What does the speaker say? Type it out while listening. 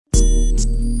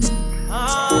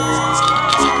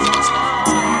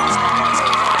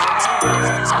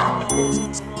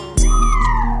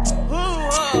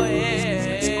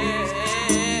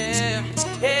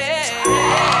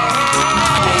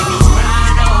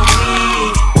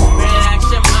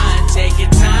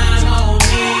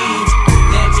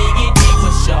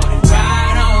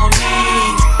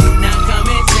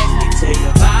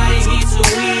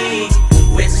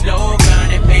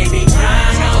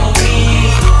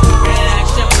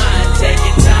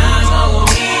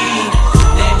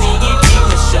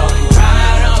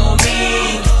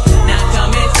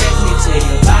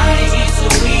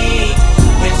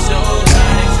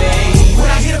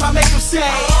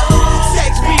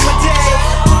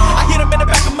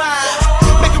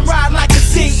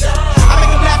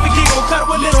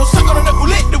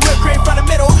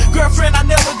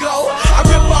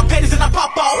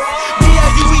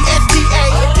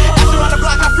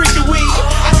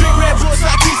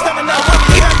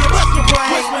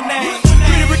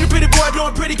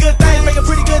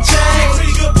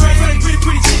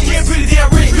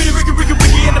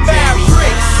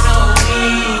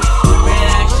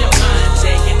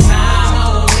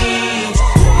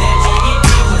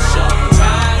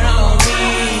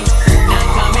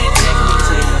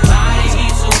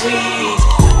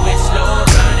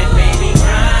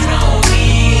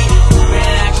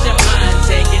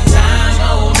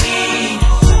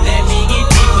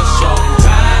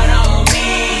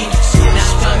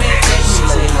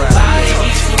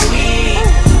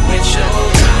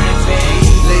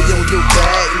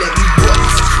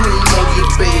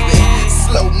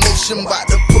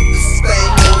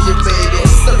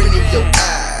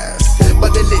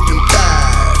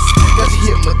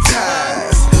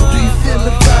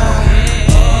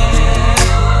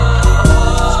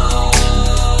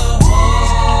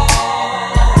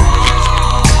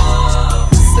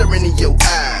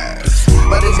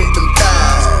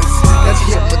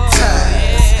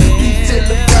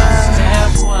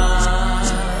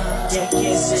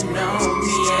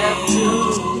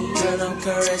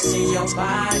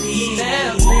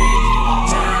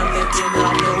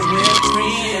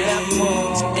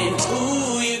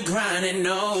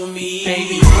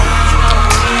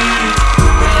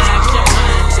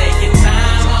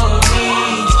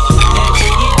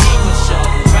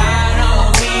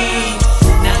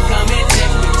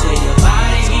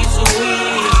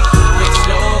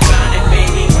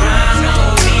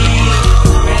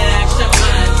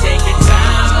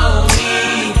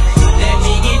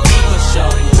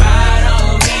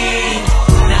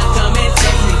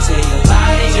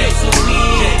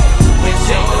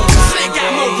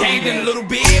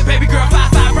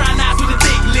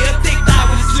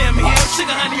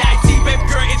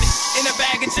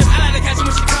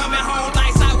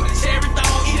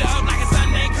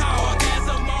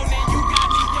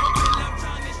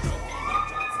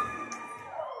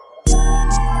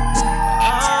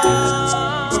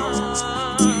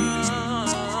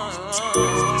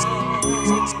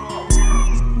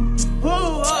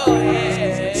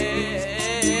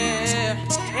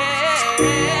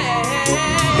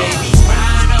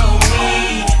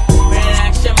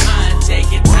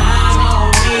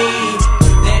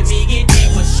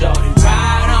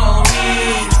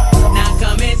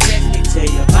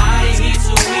till your body gets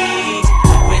too weak.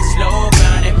 With slow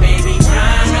grinding, baby,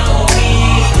 grind on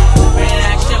me.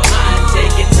 Relax your mind,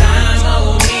 take your time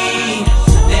on me.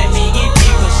 Let me get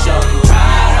deeper, show you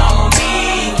right on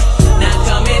me. Now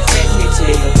come and take me till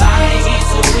your body gets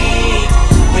too weak.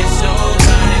 With slow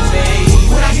grinding, baby.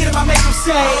 When I hit him, I make him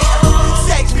say,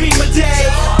 sex be my day.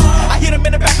 I hit him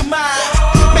in the back of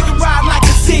mine, make him ride like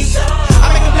a seat.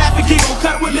 I make him laugh and giggle,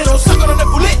 cut with little, suck on the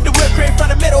nipple, lit the whip cream from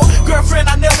the middle. Girlfriend,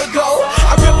 I never go.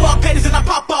 I rip off panties and I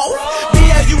pop off.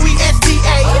 BLUESTA.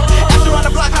 After on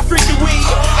the block, I freaking weed.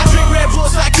 I drink Red Bull,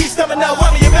 so I keep stumbling up.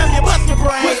 Want me, you better, you bust your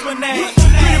brain. What's my name?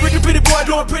 Pretty Ricky, pretty boy,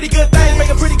 doing pretty good things,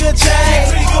 making pretty good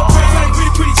change. Pretty good brain,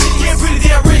 pretty chicken, getting pretty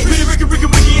damn rich. Pretty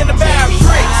Ricky in the bad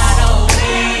bricks.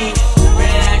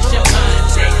 Relax your mind,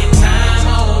 take your time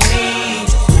on me.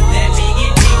 Let me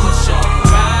get deeper, show you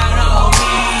right on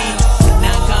me.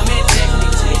 Now come and take me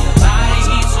till your body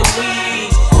gets too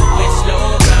weak. With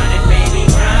slow grinding, baby,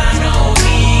 grind on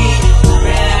me.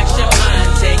 Relax your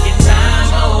mind, take your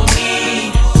time on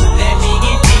me. Let me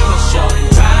get deeper, show you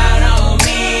right on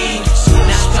me.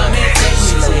 Now come and take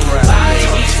me till your body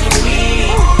gets too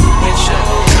weak. With slow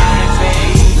grinding,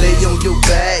 baby. Lay on your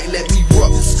back, let me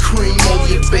rub this cream on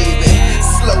you, baby.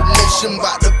 Slow motion,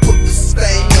 bout to put the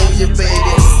stain on you,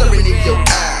 baby. Staring in your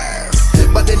eyes,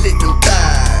 bout to lick them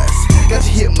thighs. Got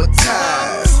you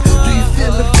hypnotized. Do you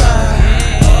feel the vibe?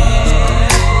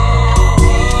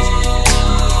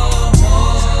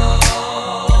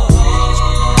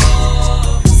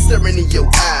 Staring in your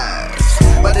eyes,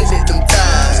 bout to lick them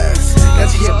thighs. Got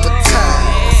you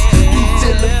hypnotized. Do you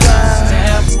feel the vibe?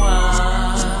 Step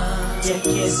one, you're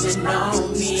kissing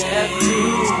on me. Step two,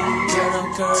 girl, I'm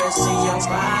caressing your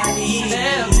body.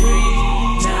 Step three,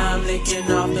 now I'm licking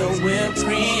off the whipped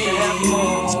cream. Step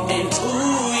four, and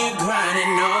ooh, you're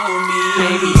grinding on me.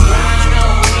 Baby, grind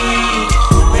on me.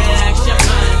 Relax your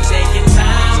mind, take your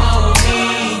time on me.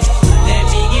 Let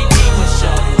me get deeper,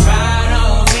 show you right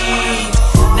on me.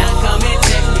 Now come and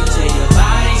take me till your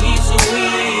body gets too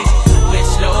weak. With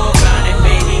slow grinding,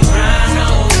 baby, grind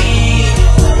on me.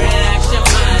 Relax your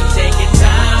mind, take your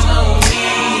time on me.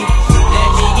 Let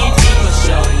me get deeper,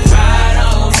 show you right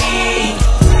on me.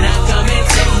 Now come and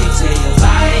take me till your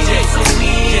body gets too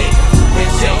weak.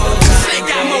 With slow grinding,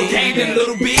 got more game than a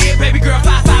little bit. Baby girl,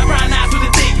 5'5", brown eyes with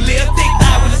a thick lip, thick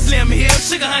thigh with a slim hip.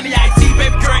 Sugar, honey, iced tea,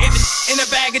 baby girl, in the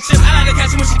bag of chips. I like to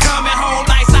catch her when she coming home,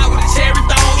 lights out with a cherry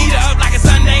thong. Eat her up like a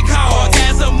Sunday cone.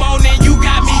 Orgasm morning, you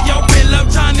got me, yo, bill up,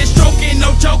 trying to stroking,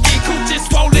 no joking. Coochie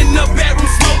swollen up, bedroom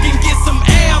smoking. Get some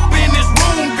air up in this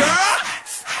room, girl.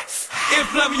 If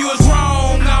loving you is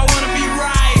wrong, I wanna be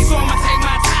right, so I'ma take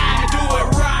my time and do it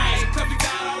right. 'Cause we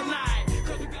got all night.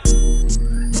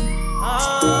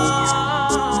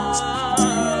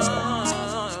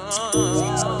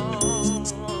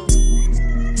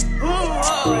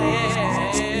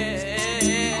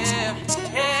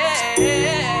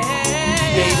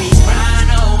 baby,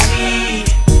 grind on me.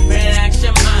 Relax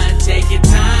your mind, take your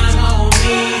time on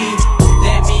me.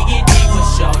 Let me get deeper,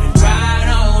 show you right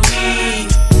on me.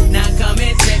 Now come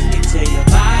and take me till your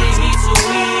body gets too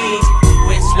weak.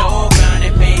 With slow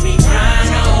grinding, baby,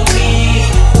 grind on me.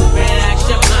 Relax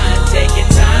your mind, take your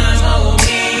time on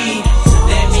me.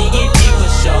 Let me get deeper,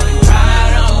 show you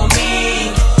right on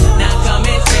me. Now come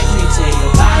and take me till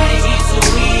your body gets too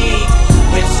weak.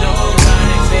 With slow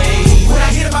grinding, baby. When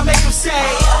I hit him, I make him say,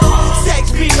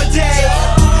 sex be my day.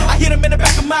 I hit him in the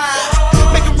back of mine,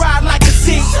 make him ride like a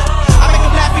seat. I make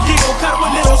him laugh and giggle, cut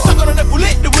with little, suck on the nipple,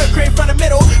 lit the whip cream from the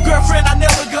middle. Girlfriend, I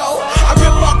never go. I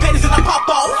rip off panties and I pop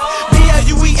off.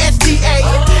 BLUESTA.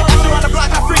 After on the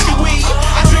block, I freaking weed.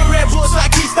 I drink Red Bull, so I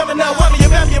keep stumbling up. Want me, you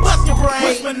better, you bust your brain.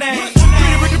 What's my name?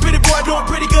 Pretty Ricky, pretty boy, doing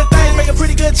pretty good things, making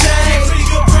pretty good change. Pretty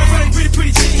good brain,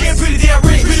 pretty chicken, getting pretty damn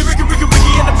rich. Pretty Ricky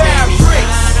in the bad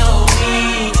bricks.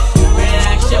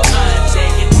 Relax your mind,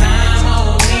 take your time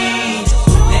on me.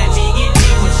 Let me get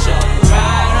deeper, show you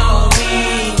right on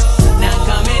me. Now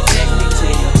come and take me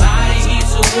till your body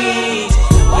gets too weak.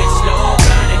 With slow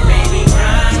grinding, baby,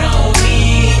 grind on me.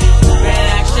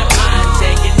 Relax your mind,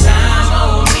 take your time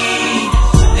on me.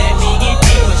 Let me get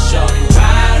deeper, show you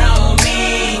right on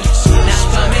me. Now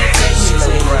come and take me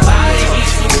till your body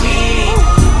gets too weak.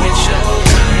 With slow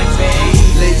grinding, baby.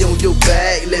 Lay on your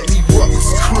back, let me rub this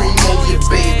cream on you,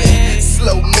 baby.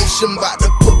 Slow motion, bout to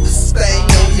put the stain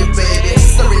on you, baby.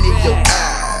 Staring in your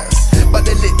eyes, bout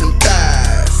to lick them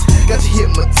thighs. Got you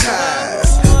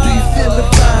hypnotized. Do you feel the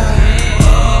vibe?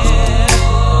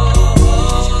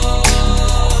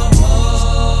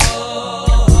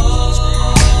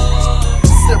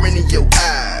 Staring in your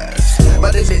eyes,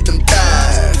 bout to lick them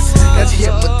thighs. Got you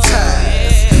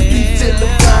hypnotized. Do you feel the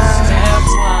vibe?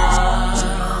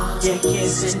 Step one, you're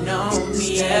kissing on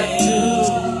me. Step 2,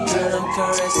 girl, I'm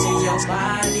caressing your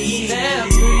body. Step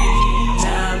 3,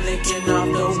 now I'm licking off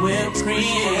the whipped cream.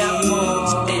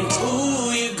 And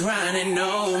ooh, you're grinding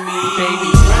on me.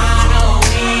 Baby, grind on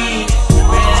me.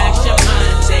 Relax your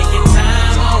mind, take your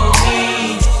time on me.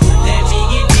 Let me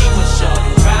get deep with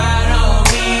shorty, ride on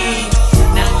me.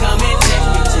 Now come and take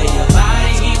me till your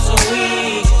body gets so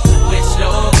weak. With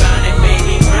slow grinding,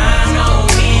 baby, grind on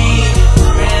me.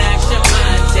 Relax your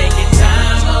mind, take your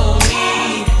time on me.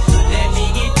 Let me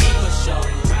get deep with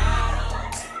shorty, ride on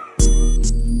me.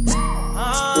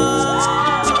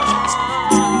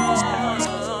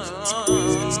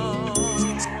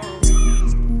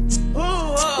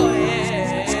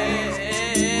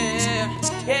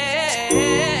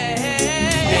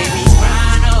 Baby,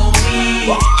 grind on me.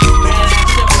 Relax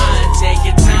your mind, take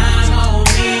your time on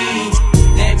me.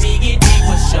 Let me get deep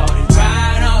with shorty,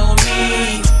 ride on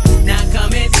me. Now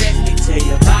come and take me till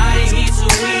your body gets so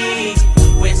weak.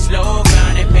 With slow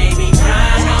grinding, baby,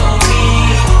 grind on me.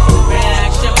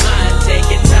 Relax your mind, take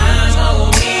your time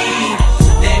on me.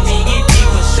 Let me get deep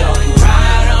with shorty,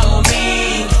 ride on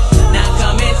me. Now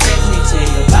come and take me till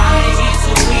your body gets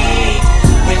so weak.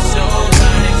 With slow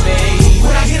grinding, baby.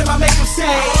 When I hit him, I make him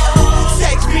say,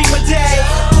 sex be my day.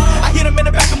 I hit him in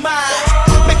the back of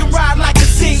mine, make him ride like a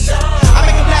seat. I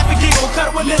make him laugh and giggle,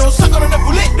 cut him a little, suck on the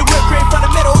nipple, lit the whip cream from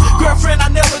the middle. Girlfriend, I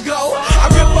never go. I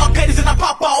rip off ladies and I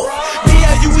pop off.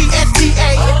 BLUESTA.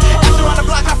 After on the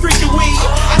block, I freaking weed.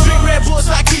 I drink Red Bull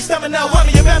so I keep stamina.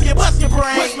 Whammy, you bam, you bust your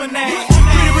brain. What's my name?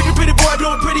 Pretty Ricky, pretty boy,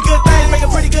 doing pretty good things, make a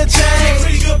pretty good change.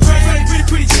 Pretty good brain,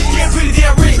 pretty chick, yeah, pretty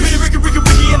damn rich. Pretty Ricky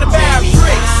in the bad bricks.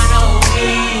 Grind on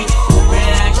me.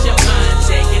 Relax your mind,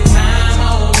 take your time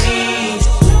on me.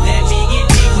 Let me get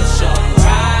deep with shorty,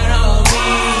 ride on me.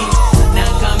 Now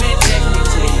come and take me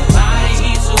till your body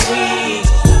gets so weak.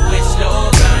 With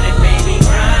slow grinding, baby,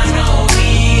 grind on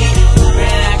me.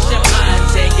 Relax your mind,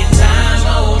 take your time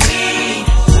on me.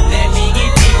 Let me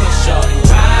get deep with shorty,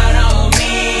 ride on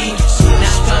me.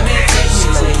 Now come and take me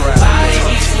till your body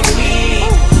gets so weak.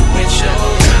 With slow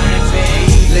grinding, baby.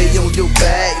 Lay on your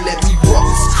back, let me rub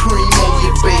this cream on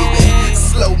you, baby.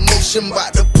 Slow motion,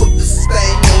 bout to put the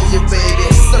stain on you, baby.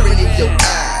 Staring in your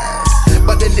eyes,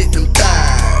 bout to lit them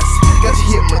thighs. Got you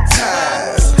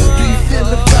hypnotized. Do you feel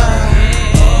the vibe?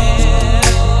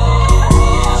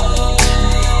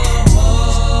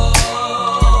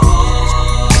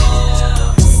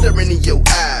 Staring in your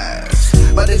eyes,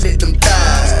 bout to lit them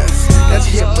thighs. Got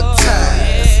you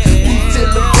hypnotized. Do you feel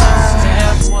the vibe?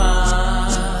 Step 1,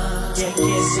 you're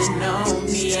kissing on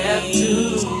me. Step 2,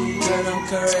 girl, I'm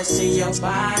caressing your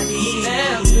body.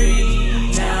 Step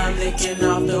 3, now I'm licking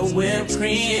off the whipped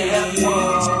cream. And ooh,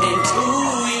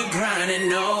 you're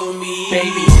grinding on me.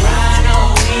 Baby,